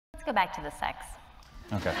let's go back to the sex.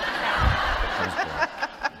 Okay.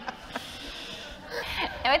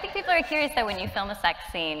 Now, I think people are curious, though, when you film a sex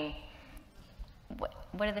scene,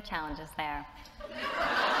 what are the challenges there?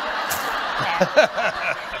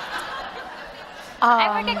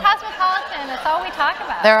 I work at Cosmopolitan. That's all we talk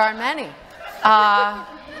about. There are many.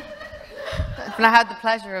 And I had the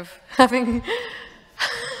pleasure of having sex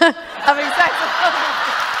with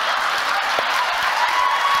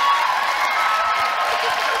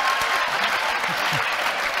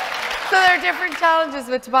So there are different challenges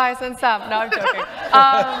with Tobias and Sam. No, I'm joking.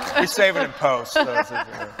 We save it in post. So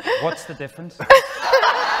What's the difference? No,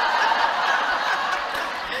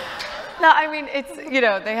 I mean, it's, you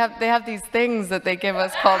know, they have these things that they give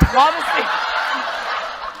us called modesty.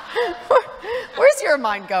 Where's your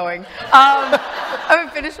mind going? I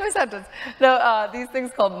haven't finished my sentence. No, these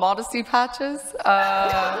things called modesty patches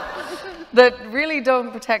that really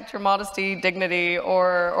don't protect your modesty, dignity,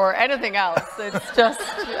 or anything else. It's just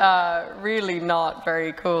really not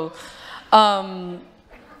very cool. But,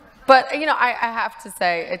 you know, I have to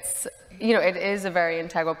say, it's, you know, it is a very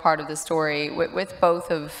integral part of the story with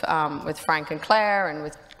both of, with Frank and Claire, and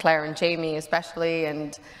with Claire and Jamie especially,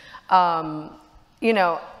 and, you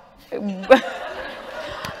know,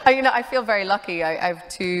 I feel very lucky. I have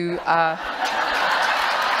two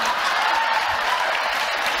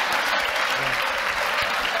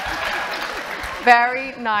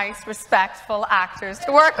very nice, respectful actors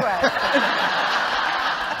to work with.